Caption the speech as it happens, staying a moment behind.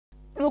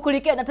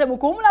mukulike nate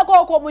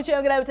mukumulako ko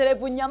mukyengera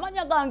yuterevu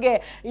nyamanya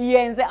gange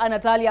yenze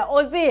Anatalia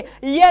Ozi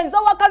yenzo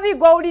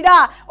wakabigo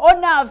ulira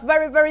ona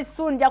very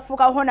soon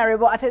jakufuka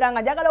honorable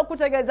ateranga njagala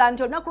okutegeeza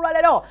nti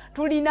nakulwalero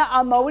tulina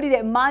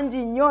amawulire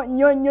manji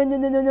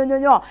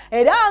nyo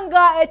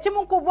eranga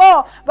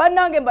ekimukubo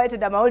bannange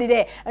mbayitedde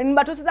amawulire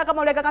mbatusiza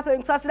kamawulire ga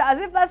Catherine Sasira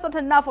as if that's not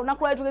enough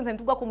nakulwalero tugenze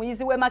ntugwa ku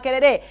muyizi we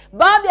Makerere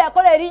bambi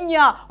akola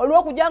erinnya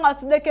olw'okujanga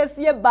asudde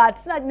kesi ye bat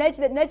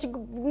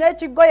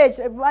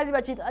nekigoye bali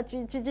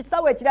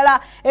bakitawe ekirala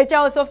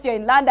ekya Sophia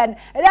in London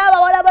era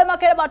abawala ba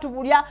Makerere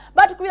batubulya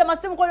batukubira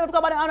masimu ko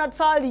tukabana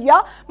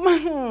Anatalia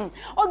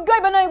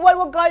ogai bana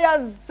waliwo gaya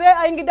ze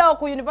ayingidawo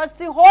ku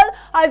University Hall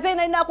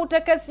azena ina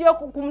kutekesiyo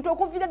ku mtu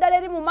okuvira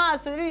dalali mu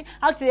maaso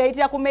actually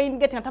yaitira ku main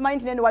gate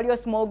natamanyi nene waliyo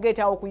small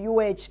gate awo ku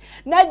UH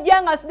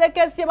najjanga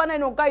sudekesi bana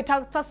ino gai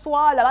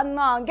taswala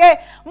banange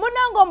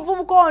munango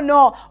mvubuko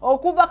ono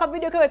okuva ka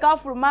video kewe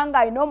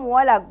kafulumanga ino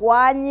muwala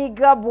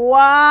gwanyiga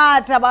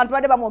bwata abantu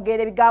bade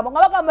bamogere bigambo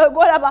ngabaka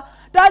mwegola ba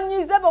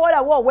tanyize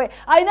bawala wowe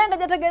ainenge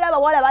jategera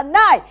abawala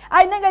banai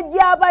ainenge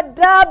jaba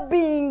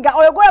dabinga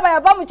oyogola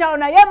bayava mu kyalo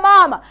naye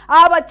mama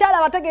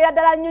abakyala bategera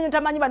dala nyonyo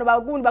tamanyi bano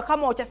bagundi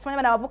bakama okyasifanya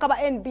bana bavuka ba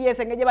NBS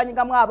engeje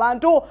banyigamu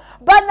abantu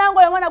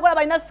banango yamwana gola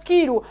balina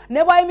skill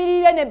ne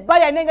bwayimirire ne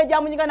bali ainenge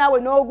jamunyiga nawe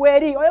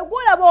n'ogweri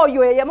oyogola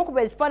boyo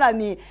yamukuba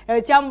ekifanani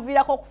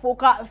ekyamuvirako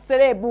okufuuka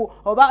serebu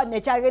oba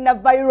nekyagenda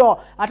viral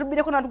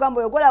atubireko natugamba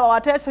oyogola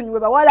bawatesonyiwe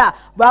bawala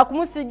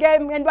bakumusiga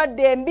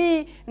endwadde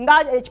embi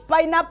nga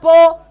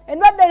pineapple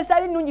endwadde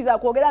esali nnungi za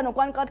kwogera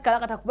nokwanika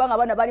kalakata kubanga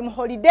abana bali mu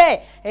holiday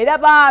era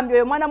bambi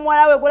oyo mwana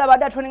muwala we gola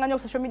badde atoninga nnyo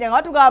ku social media nga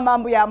batugamba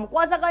mbu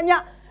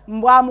yamukwasaganya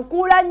mbwa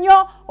mukula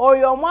nnyo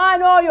oyo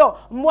omwana oyo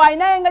mbwa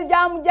alina engeri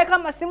gyamuggyeko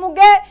amasimu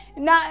ge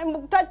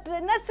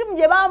nesimu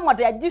gye baamuwa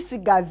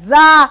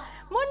teyagisigaza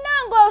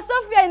munango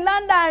Sophia in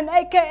London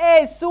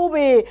aka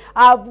Suubi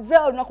avuze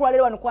olunaku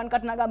lwaleero wano kwanika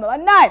tunagamba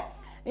bannaye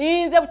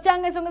inze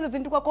buchanga ensonga ezo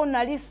zintukako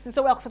nali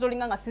sisobola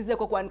kusatolinga nga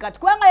sizeeko kwanika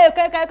kubanga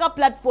yekeka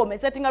platform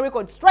setting a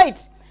record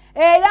straight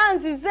era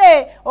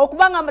nzize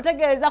okubanga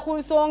amategeeza ku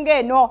nsonga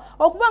eno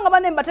okubanga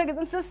bane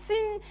mbategeeza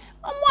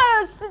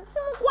omwana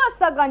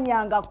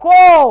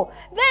simukwasaganyangako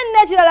then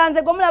nekirala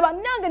nze gomulaba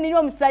nange niri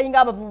omusayi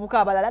ng'abavubuka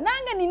abalala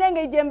nange nina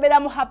engeri gye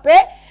mbeeramu happy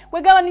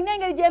kwegaba nina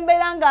engeri gye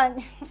mbeera nga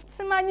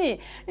simanyi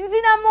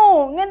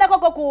nzinamu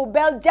ngendakoko ku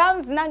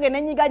Belgium nange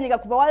nenyiganyiga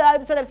ku bawala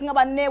bisala bisinga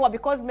banneewa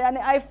because mbeera ne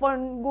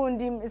iPhone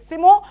gundi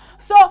simu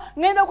so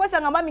ngenda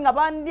okwesanga mami nga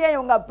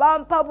bandyeyo nga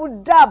bampa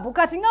budabu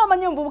kati nga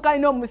omanyi omuvubuka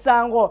alina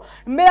omusango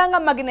mbeera nga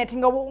magnet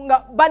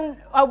nga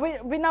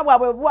bina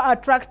bwabwe bwa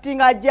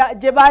attracting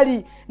gye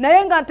bali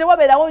naye nga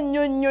ntewabeerawo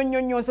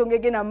nnyo nsonga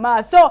egenda mu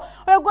maaso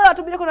oyogola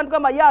tubireko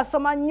natugamba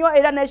yasoma nnyo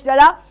era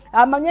n'ekirala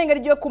amanyi engeri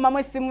gy'okukuumamu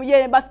essimu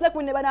ye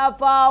basileku ne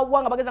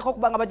banaavaawa nga bagezako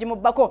okuba nga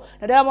bagimubbako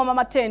naddala mu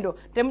Matendo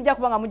temujja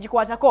kuba nga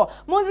mugikwatako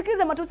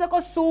munzikirize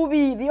matuuseko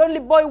Suubi the only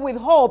boy with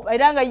hope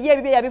era nga ye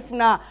ebibye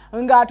yabifuna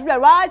ng'atubira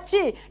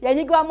lwaki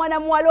yanyigibwa mwana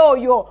muwala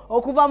oyo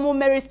okuva mu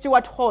Mary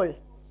Stuart Hall.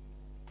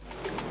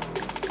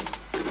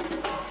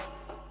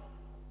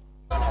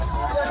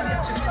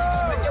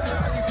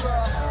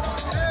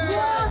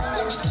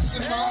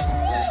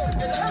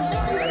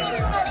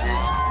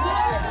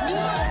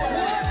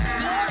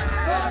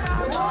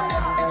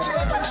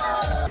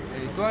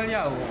 Twali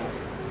awo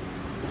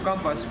ku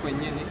campus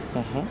kwennyini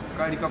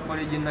kali ka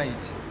college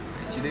night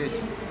ekiro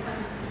ekyo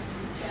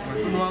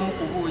wetunwamu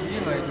ku buugi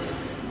nga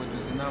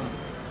bwetuzinamu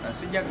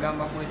asijja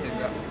kugamba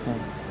kwetega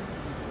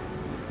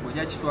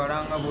bwojja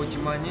kitwalanga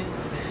bwokimanyi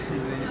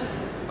nze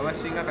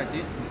abasinga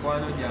kati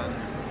mikwano gyange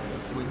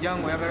bwojja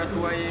ng'oyagala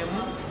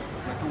tuwayeemu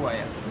nga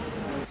tuwaya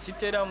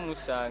sitera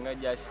musanga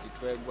just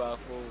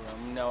twegwako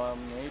wamu na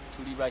wamu naye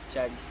tuli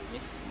bakyali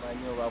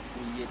simanyi oba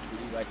kuye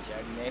tuli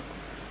bakyali naye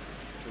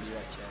tuli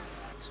bakyali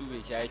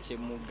Suubi ekyali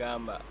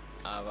kyemugamba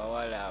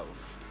abawala abo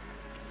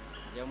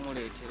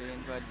yamuleetera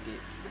endwadde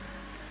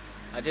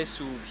ate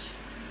Suubi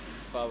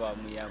fa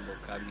bamuyamba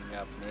coming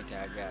up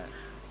netaaga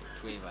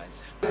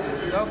twebaza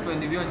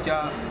girlfriend byo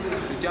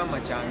kyama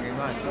kyange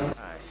manti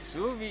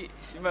Suubi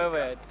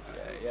simaba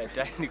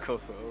yatandika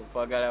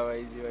okwagala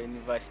abayizi ba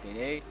university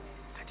naye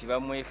kati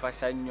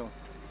bamwefasa nnyo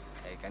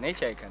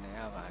ekanaekyayika naye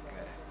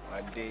abaagala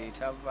wadde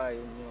tavaayo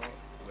nnyo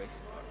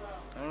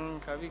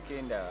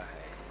kabikenda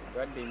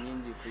endwadde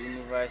nyingi ku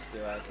university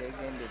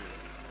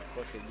bategendereza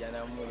kose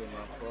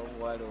janamulema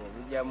kubuwala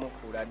obujja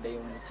mukula addayo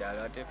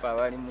mukyalo ate fe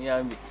abali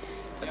muyambi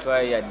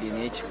atwayo yadde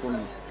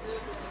n'ekikumi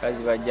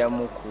kazi bajja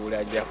mukula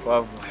ajja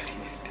kwavula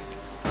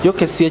yo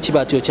kesi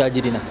y'ekibaati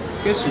okyagirina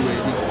kesi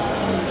wedi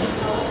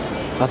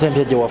ate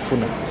empya gye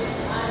wafuna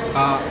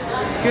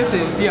kesi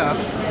empya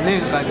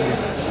n'enkadde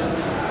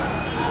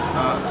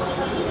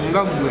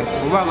nga ggwe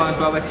oba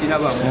abantu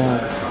abakirabamu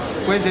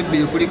kwezi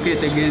ebbiri kuliko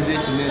etegeeza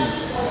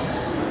ekinene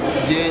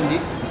gyendi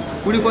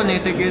kuliko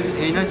netegeeza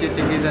erina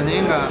kyetegeeza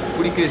naye nga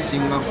kuliko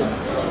esingako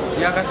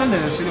yakasente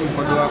nze siri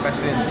mukodo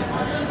w'akasente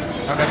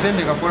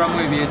akasente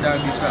kakolamu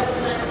ebyetaagisa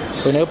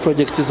naye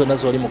projekiti zonna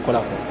zoli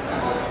mukolako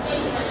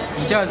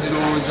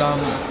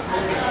nkyazirowoozaamu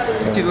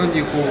si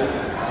kirungi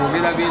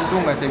kwogera bintu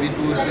nga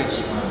tebituuse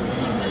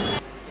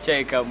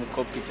Chaika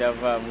mukopita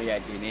vaamu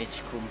yadde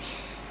n'ekikumi.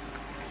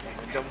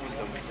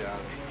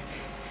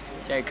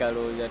 Chaika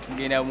looza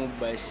tugenda mu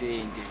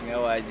basente nga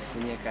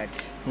wazifunye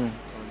kati.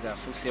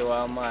 Zafuse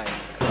w'amaanyi.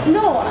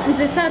 No,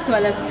 the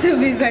Satwala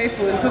Suubi's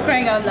iPhone, for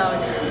crying out loud.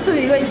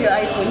 Suubi, where is your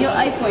iPhone? Your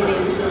iPhone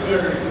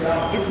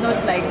is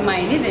not like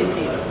mine, isn't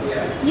it?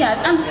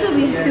 Yeah, and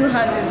Suubi still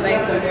has his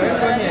iPhone. So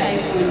where is the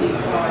iPhone?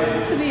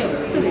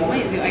 Suubi,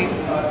 where is your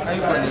iPhone?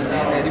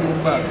 iPhone eri mu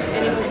bag.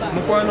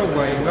 Mukwano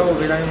gwange nga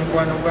bw'obeera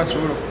mukwano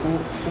gwasobola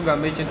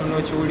okugamba ekintu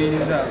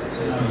n'okiwuliriza.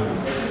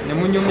 Ne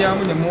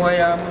munyumyamu ne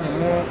muwayaamu ne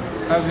mu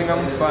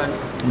havingamu fun.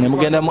 Ne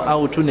mugendamu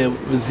out ne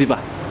ziba.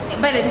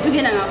 By the way,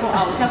 together out.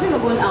 Have we ever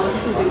gone out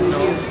Suubi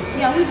with you?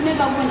 Yeah, we've never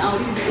gone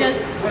out. It's just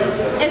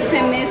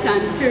SMS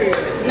and period.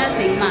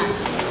 Nothing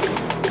much.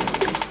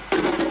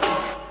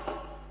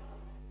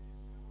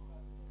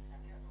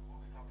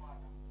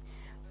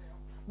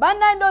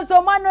 Bana ndozo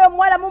omwana oyo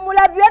mwala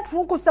mumulabye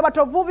tukusaba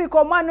tovubika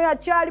omwana oyo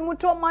akyali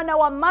muto omwana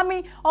wa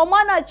mami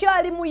omwana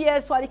akyali mu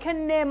Yesu aliko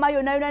enneema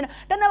yonna yonna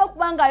tanaba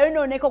kubanga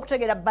ayonooneka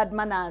okutegeera bad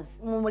manners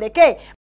mumuleke